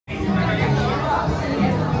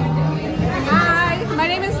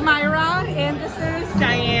name is Myra, and this is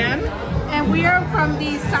Diane. And we are from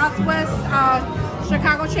the Southwest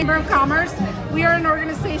Chicago Chamber of Commerce. We are an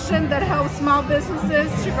organization that helps small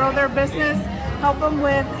businesses to grow their business, help them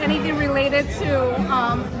with anything related to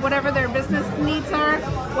whatever their business needs are,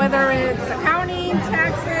 whether it's accounting,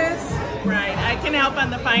 taxes. Right, I can help on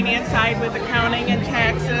the finance side with accounting and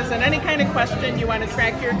taxes and any kind of question you want to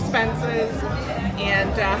track your expenses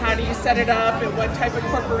and how do you set it up and what type of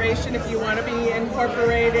corporation, if you want to be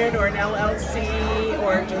incorporated or an LLC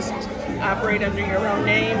or just operate under your own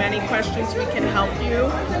name. Any questions, we can help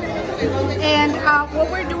you. And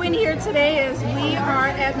what we're doing here today is we are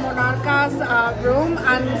at Monarca's room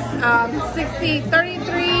on 63rd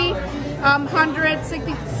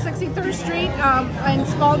Street in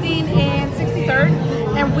Spalding and 63rd,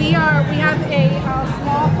 and we have a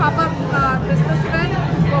small pop-up business event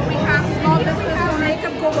where we have small business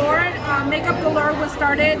Makeup Galore. Makeup Galore was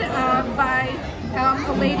started by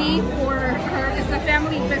a lady for her. It's a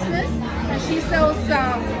family business, and she sells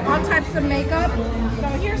all types of makeup. So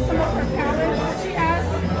here's some of her palettes that she has.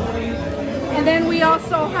 And then we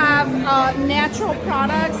also have natural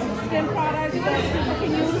products, skin products that people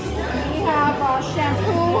can use. We have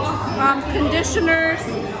shampoo, conditioners.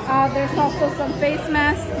 There's also some face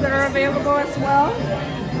masks that are available as well.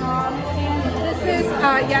 And this is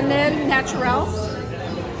Yanel Naturals.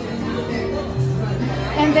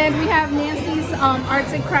 And then we have Nancy's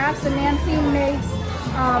Arts and Crafts, and Nancy makes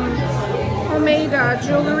homemade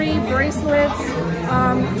jewelry, bracelets,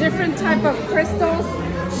 different type of crystals.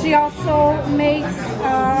 She also makes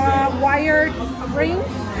wired rings.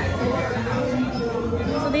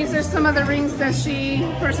 So these are some of the rings that she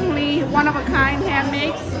personally, one-of-a-kind, hand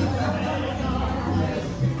makes.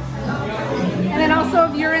 And then also,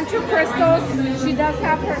 if you're into crystals, she does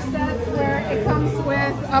have her sets where it comes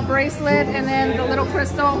with a bracelet and then the little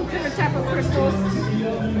crystal, different type of crystals.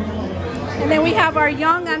 And then we have our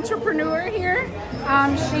young entrepreneur here.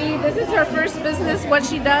 This is her first business. What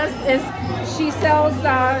she does is she sells,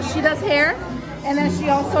 she does hair, and then she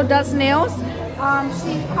also does nails. How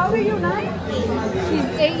old are you, 9? She's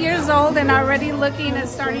 8 years old and already looking at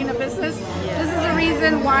starting a business. This is the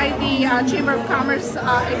reason why the Chamber of Commerce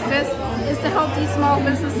exists, is to help these small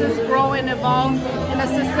businesses grow and evolve and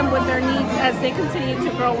assist them with their needs as they continue to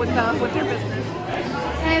grow with their business.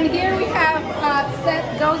 And here we have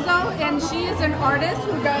Seth Dozo, and she is an artist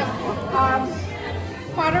who does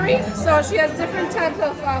pottery. So she has different types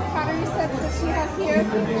of pottery sets that she has here.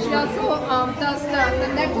 She also does the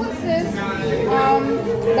necklaces,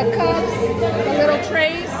 the cups, the little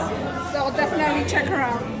trays. So definitely check her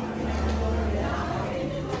out.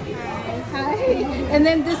 Hi. And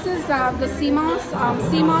then this is the CMOS.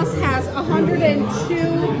 CMOS has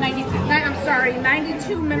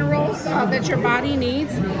 92 minerals that your body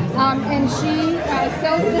needs. And she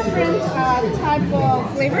sells different type of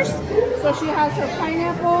flavors. So she has her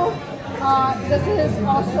pineapple. This is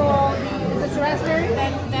also, is this raspberry?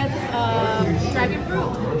 That's dragon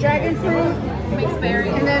fruit. Dragon fruit. Mixed berry.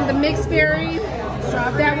 And then the mixed berry.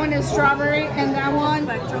 That one is strawberry, and that one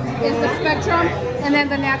is the spectrum, and then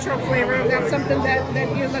the natural flavor. That's something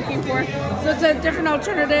that you're looking for. So it's a different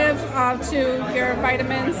alternative to your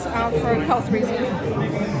vitamins for health reasons.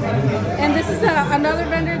 And this is another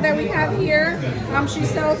vendor that we have here. She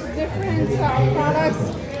sells different products,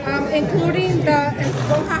 including the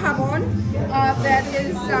Esponja Jabon. That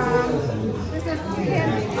is, this is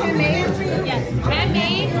handmade for you? Yes,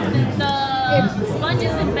 handmade. The sponge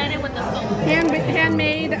is embedded with the soap.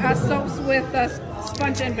 Handmade soaps with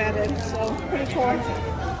sponge embedded, so pretty cool.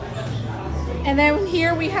 And then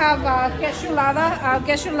here we have Quechulada.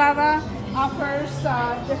 Quechulada offers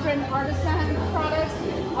different artisan products.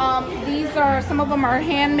 These are, some of them are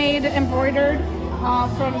handmade, embroidered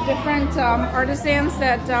from different artisans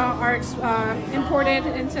that are imported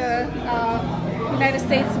into the United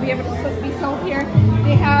States to be able to be sold here.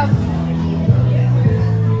 They have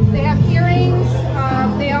earrings.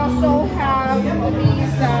 They also have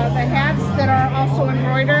these the hats that are also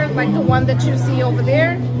embroidered, like the one that you see over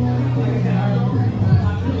there.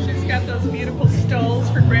 She's got those beautiful stoles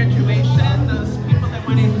for graduation. Those people that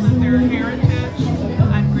want to include their heritage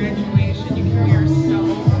on graduation, you can wear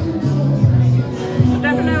stoles. So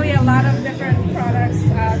definitely a lot of different products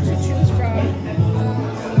to choose from.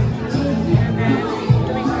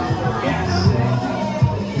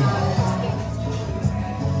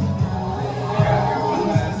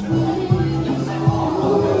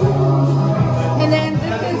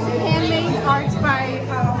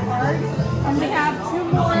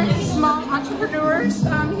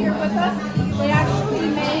 Here with us. They actually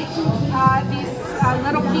make these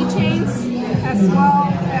little keychains as well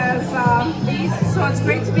as these. So it's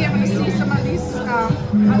great to be able to see some of these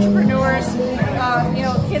entrepreneurs, you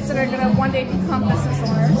know, kids that are going to one day become business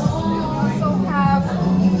owners. We also have,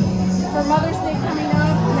 for Mother's Day coming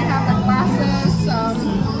up, they have the glasses.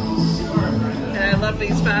 And I love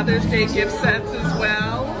these Father's Day gift sets as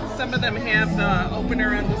well. Some of them have the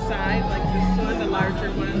opener on the side, like this one, the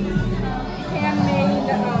larger one. Handmade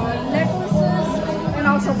necklaces and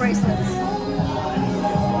also bracelets.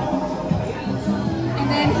 And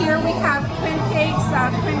then here we have Quinn Cakes.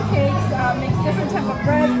 Quinn Cakes makes different type of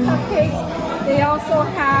bread, cupcakes. They also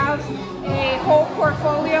have a whole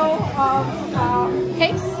portfolio of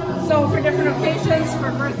cakes. So for different occasions,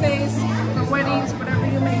 for birthdays, for weddings, whatever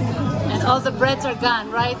you may need. And all the breads are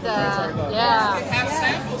gone, right? Yeah. They have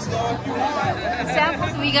samples though if you want.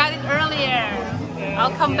 Samples, we got it earlier.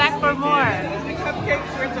 I'll come back for more. The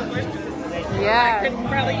cupcakes were delicious. I Yeah. could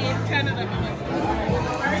probably eat 10 of them.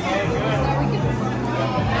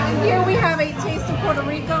 Here we have a Taste of Puerto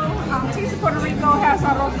Rico. Taste of Puerto Rico has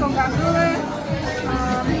arroz con gandules.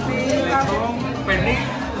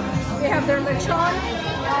 They have their lechon.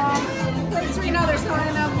 Plates right now, they're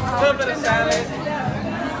selling them. A little bit of salad.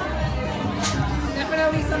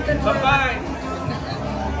 Definitely something for Bye-bye.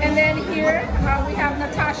 And then here we have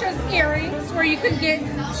Natasha's earrings, where you could get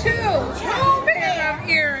two pair of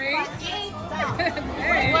earrings.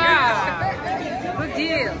 Wow. Good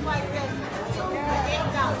deal.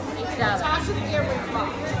 Tasha's earring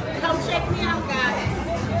box. Come check me out, guys.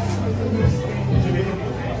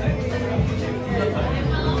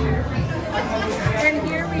 And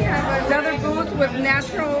here we have another booth with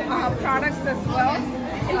natural products as well.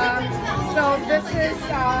 So this is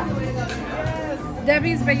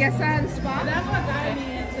Debbie's Belleza and Spa. That's what got me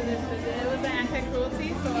into this. It was the anti-cruelty,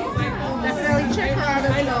 so I was like, oh, Definitely check her out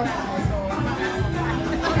as well.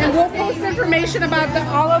 And we'll post information about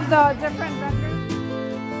all of the different vendors